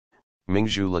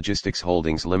MingZhu Logistics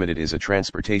Holdings Limited is a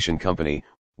transportation company,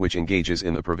 which engages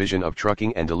in the provision of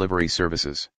trucking and delivery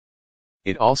services.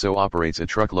 It also operates a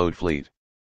truckload fleet.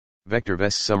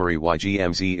 VectorVest summary: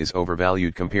 YGMZ is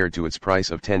overvalued compared to its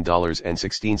price of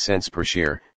 $10.16 per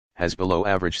share, has below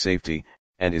average safety,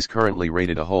 and is currently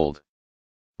rated a hold.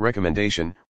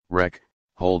 Recommendation: Rec.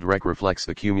 Hold. Rec reflects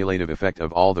the cumulative effect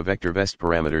of all the VectorVest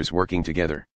parameters working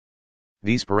together.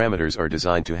 These parameters are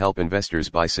designed to help investors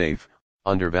buy safe,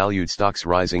 undervalued stocks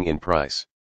rising in price.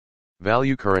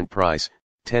 Value: current price,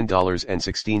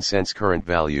 $10.16. Current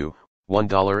value,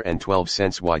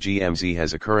 $1.12. YGMZ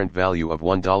has a current value of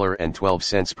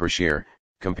 $1.12 per share,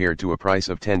 compared to a price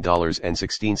of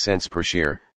 $10.16 per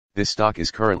share. This stock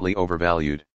is currently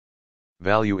overvalued.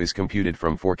 Value is computed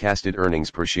from forecasted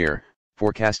earnings per share,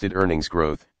 forecasted earnings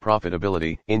growth,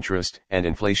 profitability, interest, and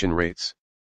inflation rates.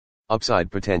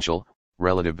 Upside potential: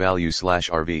 relative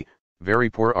value/RV.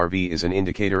 Very poor RV is an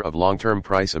indicator of long-term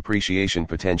price appreciation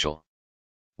potential.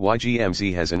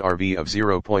 YGMZ has an RV of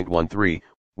 0.13,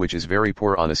 which is very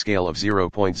poor on a scale of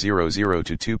 0.00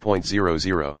 to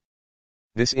 2.00.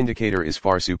 This indicator is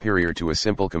far superior to a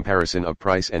simple comparison of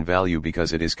price and value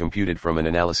because it is computed from an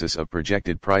analysis of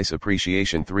projected price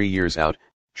appreciation 3 years out,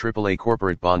 AAA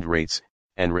corporate bond rates,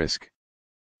 and risk.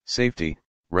 Safety: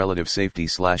 relative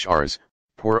safety/RS.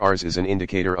 Poor RS is an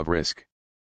indicator of risk.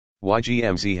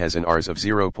 YGMZ has an RS of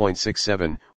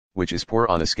 0.67, which is poor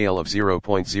on a scale of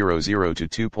 0.00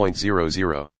 to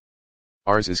 2.00.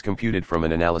 RS is computed from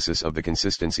an analysis of the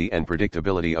consistency and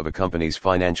predictability of a company's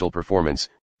financial performance,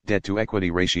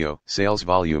 debt-to-equity ratio, sales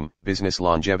volume, business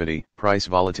longevity, price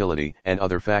volatility, and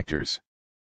other factors.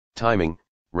 Timing: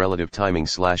 relative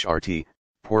timing/RT.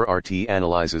 Poor RT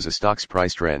analyzes a stock's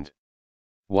price trend.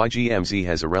 YGMZ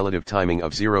has a relative timing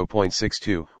of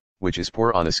 0.62, which is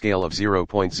poor on a scale of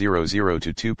 0.00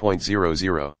 to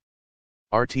 2.00.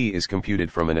 RT is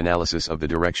computed from an analysis of the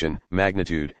direction,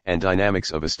 magnitude, and dynamics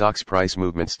of a stock's price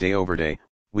movements day over day,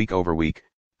 week over week,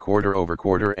 quarter over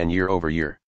quarter, and year over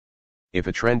year. If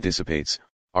a trend dissipates,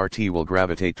 RT will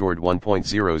gravitate toward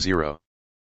 1.00.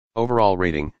 Overall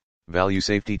rating: value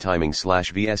safety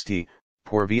timing/VST.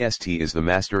 Poor VST is the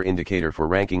master indicator for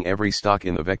ranking every stock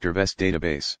in the VectorVest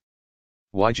database.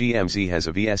 YGMZ has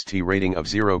a VST rating of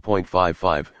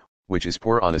 0.55, which is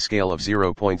poor on a scale of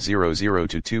 0.00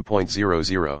 to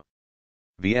 2.00.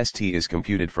 VST is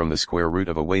computed from the square root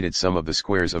of a weighted sum of the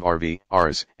squares of RV,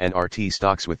 RS, and RT.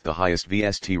 Stocks with the highest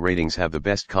VST ratings have the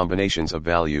best combinations of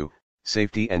value,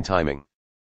 safety, and timing.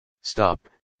 Stop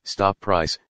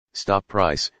price,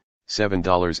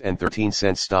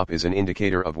 $7.13. Stop is an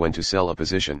indicator of when to sell a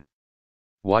position.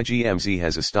 YGMZ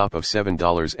has a stop of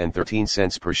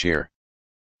 $7.13 per share.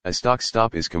 A stock's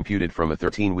stop is computed from a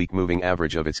 13-week moving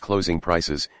average of its closing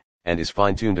prices, and is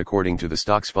fine-tuned according to the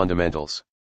stock's fundamentals.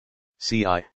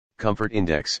 CI, Comfort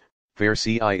Index. Fair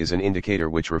CI is an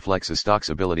indicator which reflects a stock's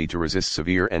ability to resist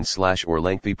severe and/or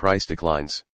lengthy price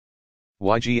declines.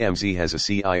 YGMZ has a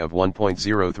CI of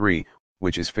 1.03,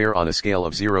 which is fair on a scale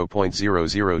of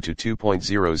 0.00 to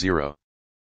 2.00.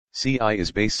 CI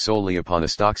is based solely upon a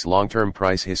stock's long-term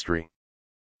price history.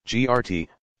 GRT,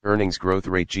 Earnings Growth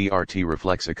Rate. GRT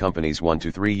reflects a company's 1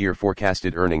 to 3 year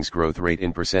forecasted earnings growth rate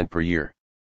in percent per year.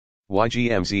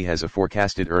 YGMZ has a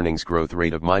forecasted earnings growth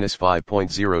rate of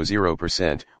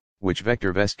 -5.00%, which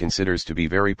VectorVest considers to be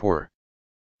very poor.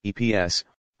 EPS,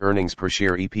 Earnings per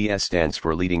share. EPS stands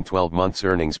for leading 12 months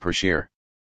earnings per share.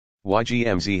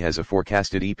 YGMZ has a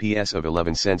forecasted EPS of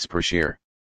 11 cents per share.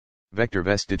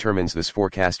 VectorVest determines this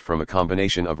forecast from a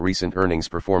combination of recent earnings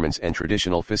performance and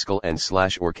traditional fiscal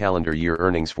and/or calendar year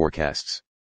earnings forecasts.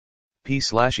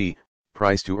 P/E,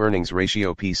 price to earnings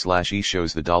ratio. P/E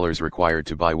shows the dollars required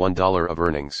to buy $1 of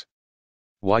earnings.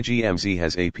 YGMZ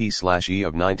has a P/E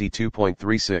of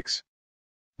 92.36.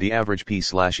 The average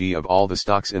P/E of all the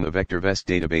stocks in the VectorVest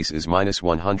database is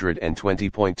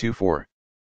 -120.24.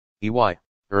 EY,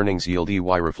 earnings yield.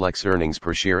 EY reflects earnings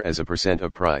per share as a percent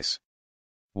of price.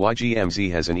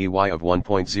 YGMZ has an EY of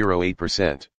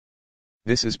 1.08%.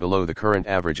 This is below the current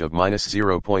average of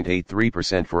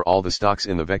 -0.83% for all the stocks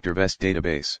in the VectorVest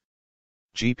database.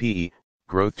 GPE,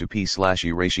 growth to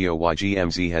P/E ratio.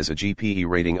 YGMZ has a GPE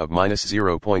rating of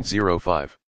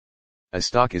 -0.05. A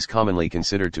stock is commonly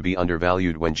considered to be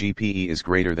undervalued when GPE is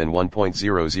greater than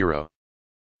 1.00.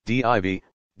 DIV,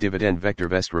 dividend.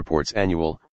 VectorVest reports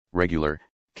annual, regular,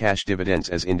 cash dividends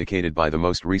as indicated by the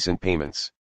most recent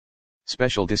payments.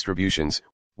 Special distributions,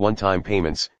 one-time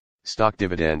payments, stock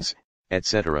dividends,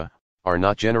 etc., are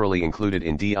not generally included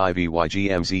in DIV.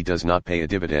 YGMZ does not pay a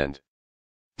dividend.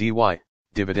 DY,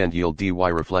 dividend yield. DY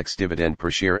reflects dividend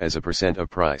per share as a percent of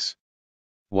price.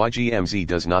 YGMZ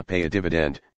does not pay a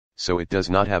dividend, so it does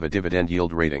not have a dividend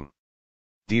yield rating.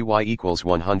 DY equals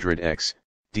 100x,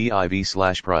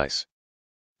 div/price.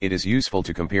 It is useful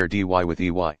to compare DY with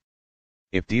EY.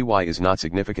 If DY is not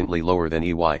significantly lower than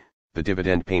EY, the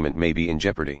dividend payment may be in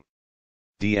jeopardy.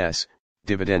 DS,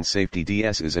 dividend safety.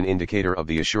 DS is an indicator of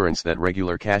the assurance that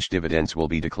regular cash dividends will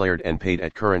be declared and paid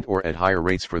at current or at higher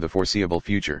rates for the foreseeable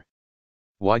future.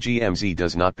 YGMZ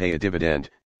does not pay a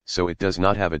dividend, so it does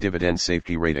not have a dividend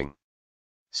safety rating.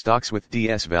 Stocks with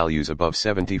DS values above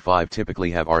 75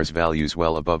 typically have RS values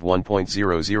well above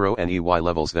 1.00 and EY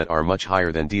levels that are much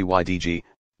higher than DYDG.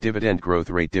 Dividend growth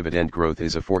rate. Dividend growth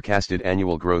is a forecasted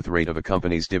annual growth rate of a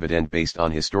company's dividend based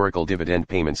on historical dividend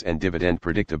payments and dividend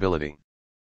predictability.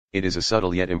 It is a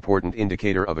subtle yet important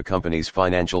indicator of a company's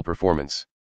financial performance.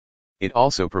 It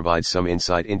also provides some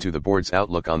insight into the board's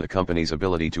outlook on the company's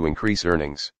ability to increase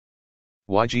earnings.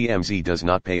 YGMZ does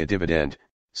not pay a dividend,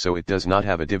 so it does not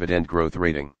have a dividend growth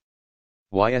rating.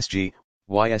 YSG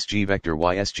vector.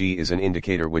 YSG is an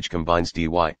indicator which combines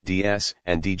DY, DS,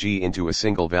 and DG into a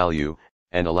single value,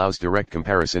 and allows direct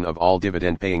comparison of all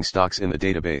dividend-paying stocks in the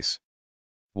database.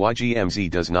 YGMZ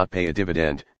does not pay a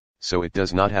dividend, so it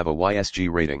does not have a YSG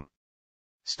rating.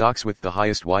 Stocks with the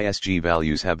highest YSG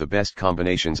values have the best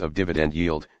combinations of dividend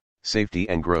yield, safety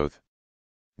and growth.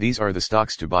 These are the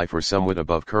stocks to buy for somewhat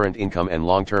above current income and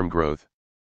long-term growth.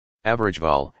 Average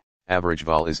vol. Average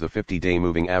vol is the 50-day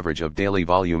moving average of daily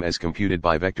volume as computed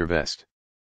by VectorVest.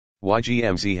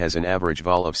 YGMZ has an average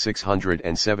vol of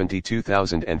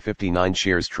 672,059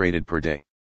 shares traded per day.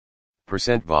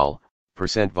 Percent vol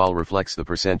reflects the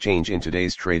percent change in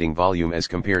today's trading volume as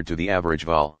compared to the average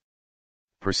vol.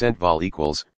 Percent vol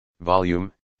equals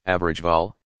volume, average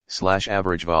vol,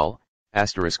 /average vol,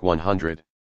 *100.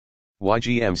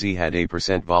 YGMZ had a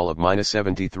percent vol of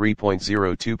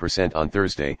 -73.02% on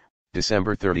Thursday,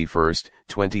 December 31,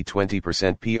 2020.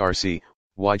 PRC.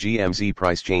 YGMZ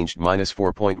price changed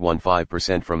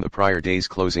 -4.15% from the prior day's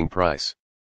closing price.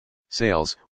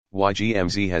 Sales.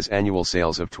 YGMZ has annual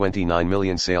sales of 29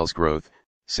 million. Sales growth.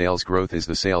 Sales growth is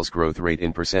the sales growth rate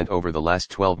in percent over the last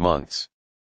 12 months.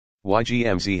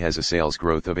 YGMZ has a sales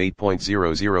growth of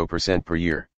 8.00% per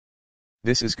year.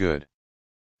 This is good.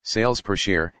 Sales per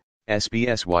share.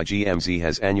 SBS. YGMZ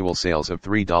has annual sales of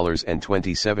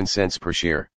 $3.27 per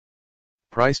share.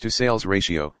 Price to sales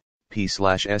ratio.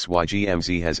 P/S.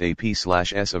 YGMZ has a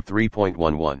P/S of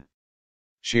 3.11.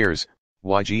 Shares.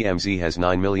 YGMZ has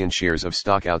 9 million shares of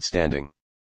stock outstanding.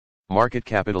 Market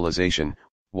capitalization.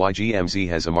 YGMZ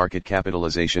has a market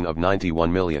capitalization of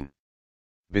 91 million.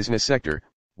 Business sector.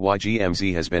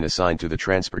 YGMZ has been assigned to the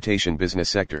transportation business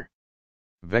sector.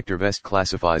 VectorVest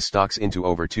classifies stocks into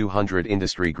over 200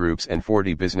 industry groups and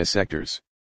 40 business sectors.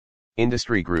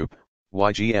 Industry group.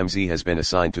 YGMZ has been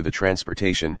assigned to the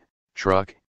transportation,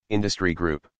 truck, industry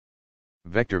group.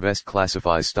 VectorVest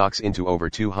classifies stocks into over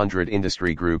 200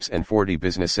 industry groups and 40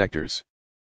 business sectors.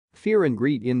 Fear and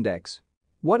Greed Index.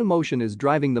 What emotion is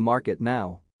driving the market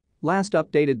now? Last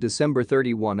updated December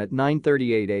 31 at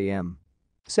 9:38 a.m.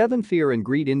 7 Fear and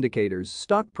Greed Indicators.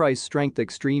 Stock price strength.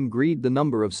 Extreme greed. The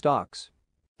number of stocks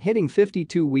hitting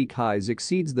 52-week highs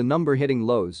exceeds the number hitting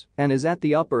lows and is at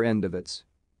the upper end of its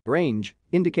range,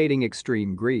 indicating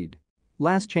extreme greed.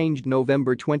 Last changed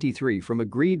November 23 from a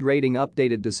greed rating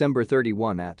updated December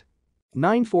 31 at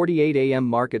 9:48 a.m.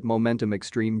 Market momentum.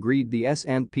 Extreme greed. The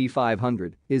S&P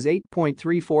 500 is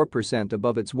 8.34%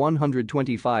 above its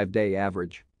 125-day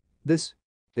average. This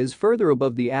is further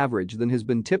above the average than has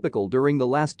been typical during the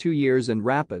last 2 years, and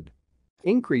rapid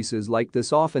increases like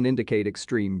this often indicate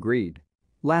extreme greed.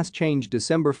 Last changed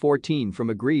December 14 from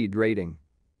a greed rating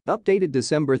updated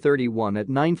December 31 at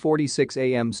 9:46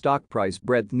 a.m. Stock price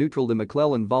breadth neutral. The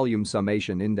McClellan Volume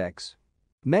Summation Index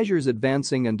measures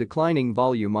advancing and declining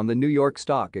volume on the New York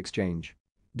Stock Exchange.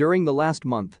 During the last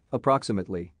month,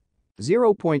 approximately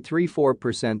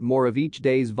 0.34% more of each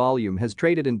day's volume has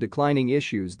traded in declining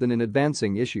issues than in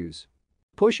advancing issues,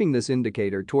 pushing this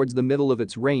indicator towards the middle of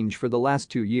its range for the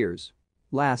last 2 years.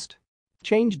 Last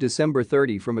changed December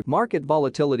 30 from a market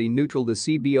volatility neutral. The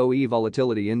CBOE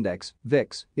Volatility Index,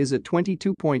 VIX, is at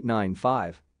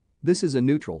 22.95. This is a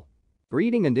neutral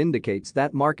reading and indicates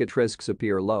that market risks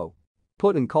appear low.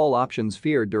 Put and call options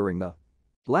feared. During the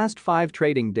last 5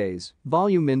 trading days,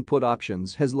 volume in put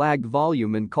options has lagged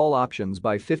volume in call options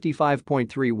by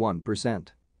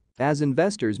 55.31%. As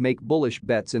investors make bullish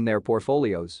bets in their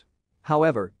portfolios.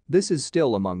 However, this is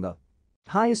still among the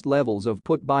highest levels of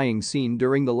put buying seen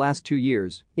during the last 2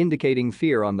 years, indicating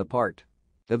fear on the part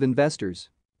of investors.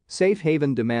 Safe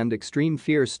haven demand. Extreme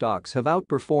fear stocks have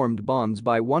outperformed bonds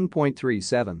by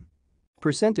 1.37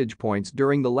 percentage points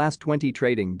during the last 20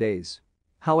 trading days.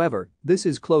 However, this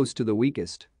is close to the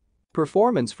weakest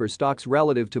Performance for stocks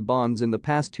relative to bonds in the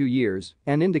past 2 years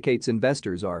and indicates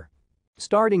investors are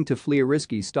starting to flee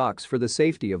risky stocks for the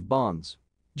safety of bonds.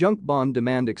 Junk bond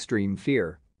demand extreme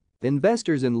fear.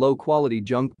 Investors in low-quality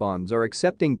junk bonds are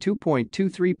accepting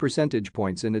 2.23 percentage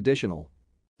points in additional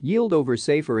yield over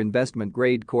safer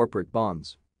investment-grade corporate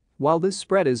bonds. While this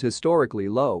spread is historically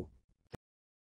low,